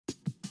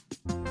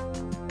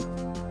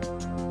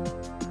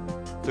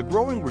The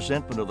growing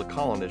resentment of the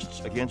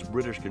colonists against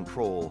British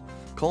control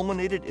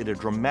culminated in a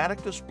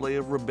dramatic display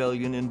of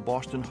rebellion in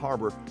Boston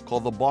Harbor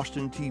called the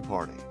Boston Tea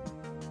Party.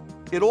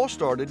 It all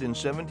started in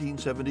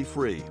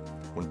 1773,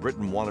 when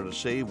Britain wanted to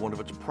save one of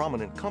its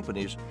prominent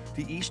companies,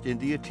 the East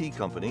India Tea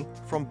Company,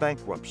 from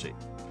bankruptcy.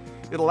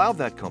 It allowed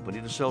that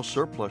company to sell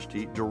surplus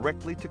tea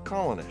directly to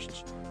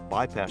colonists,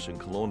 bypassing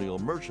colonial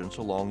merchants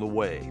along the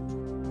way.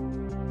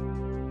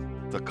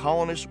 The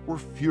colonists were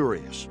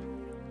furious.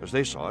 As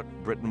they saw it,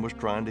 Britain was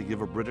trying to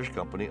give a British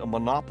company a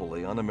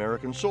monopoly on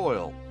American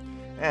soil.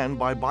 And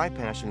by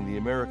bypassing the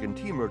American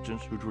tea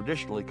merchants who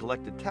traditionally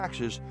collected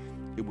taxes,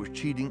 it was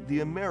cheating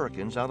the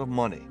Americans out of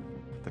money.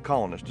 The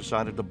colonists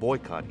decided to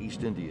boycott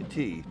East India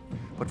tea,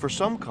 but for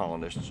some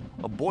colonists,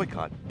 a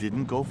boycott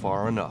didn't go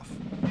far enough.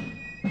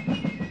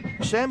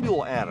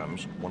 Samuel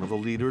Adams, one of the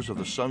leaders of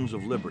the Sons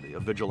of Liberty, a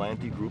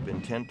vigilante group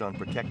intent on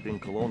protecting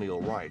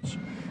colonial rights,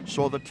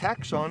 saw the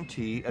tax on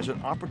tea as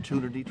an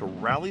opportunity to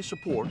rally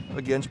support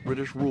against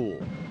British rule.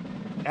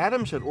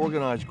 Adams had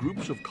organized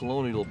groups of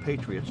colonial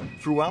patriots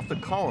throughout the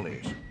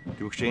colonies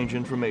to exchange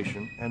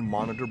information and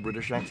monitor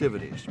British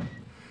activities.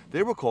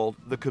 They were called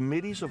the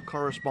Committees of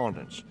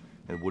Correspondence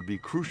and would be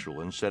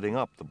crucial in setting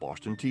up the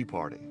Boston Tea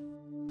Party.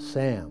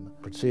 Sam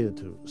proceeded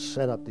to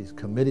set up these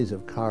committees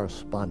of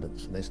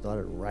correspondence, and they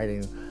started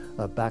writing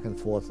back and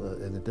forth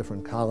in the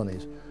different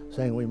colonies,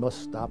 saying we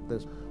must stop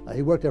this.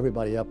 He worked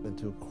everybody up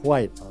into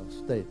quite a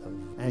state of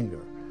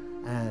anger.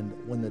 And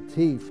when the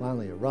tea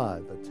finally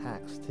arrived, the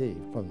taxed tea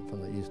from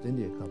the East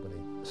India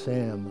Company,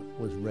 Sam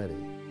was ready.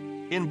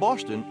 In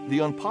Boston,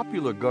 the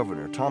unpopular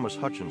governor, Thomas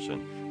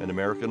Hutchinson, an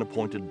American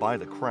appointed by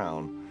the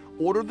Crown,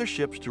 ordered the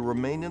ships to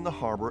remain in the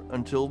harbor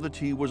until the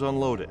tea was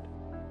unloaded.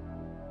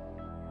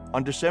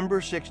 On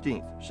December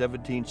 16,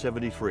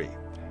 1773,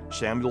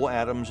 Samuel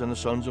Adams and the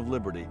Sons of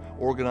Liberty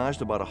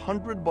organized about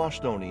 100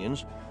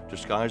 Bostonians,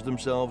 disguised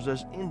themselves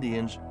as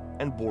Indians,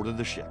 and boarded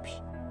the ships.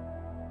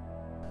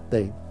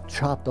 They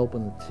chopped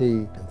open the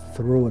tea and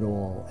threw it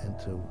all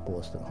into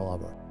Boston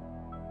Harbor,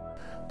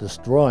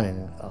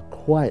 destroying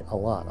quite a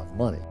lot of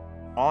money.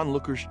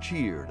 Onlookers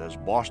cheered as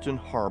Boston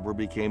Harbor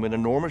became an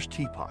enormous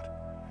teapot.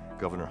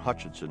 Governor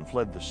Hutchinson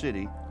fled the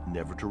city,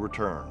 never to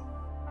return.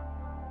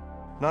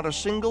 Not a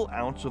single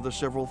ounce of the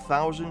several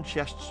thousand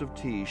chests of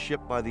tea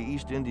shipped by the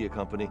East India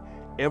Company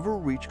ever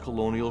reached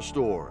colonial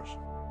stores.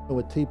 There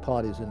were tea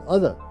parties in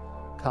other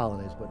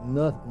colonies, but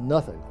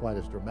nothing quite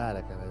as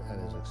dramatic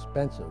and as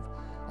expensive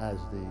as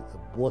the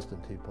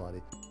Boston Tea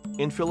Party.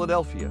 In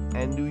Philadelphia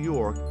and New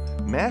York,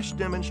 mass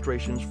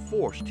demonstrations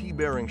forced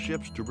tea-bearing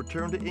ships to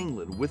return to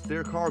England with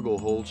their cargo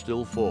holds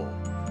still full.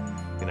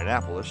 In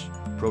Annapolis,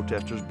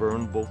 protesters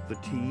burned both the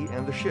tea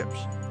and the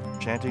ships,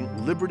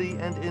 chanting liberty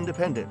and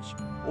independence,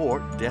 or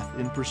death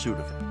in pursuit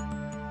of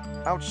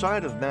it.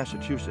 Outside of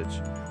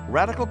Massachusetts,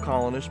 radical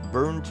colonists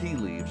burned tea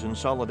leaves in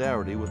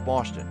solidarity with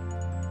Boston.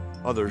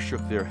 Others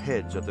shook their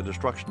heads at the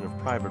destruction of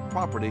private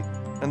property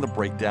and the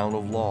breakdown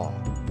of law.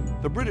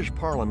 The British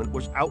Parliament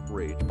was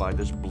outraged by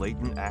this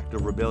blatant act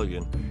of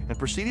rebellion and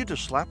proceeded to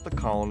slap the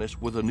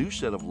colonists with a new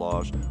set of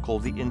laws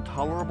called the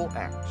Intolerable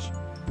Acts.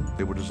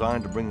 They were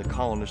designed to bring the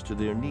colonists to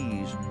their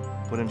knees,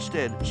 but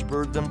instead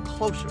spurred them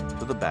closer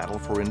to the battle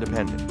for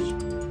independence.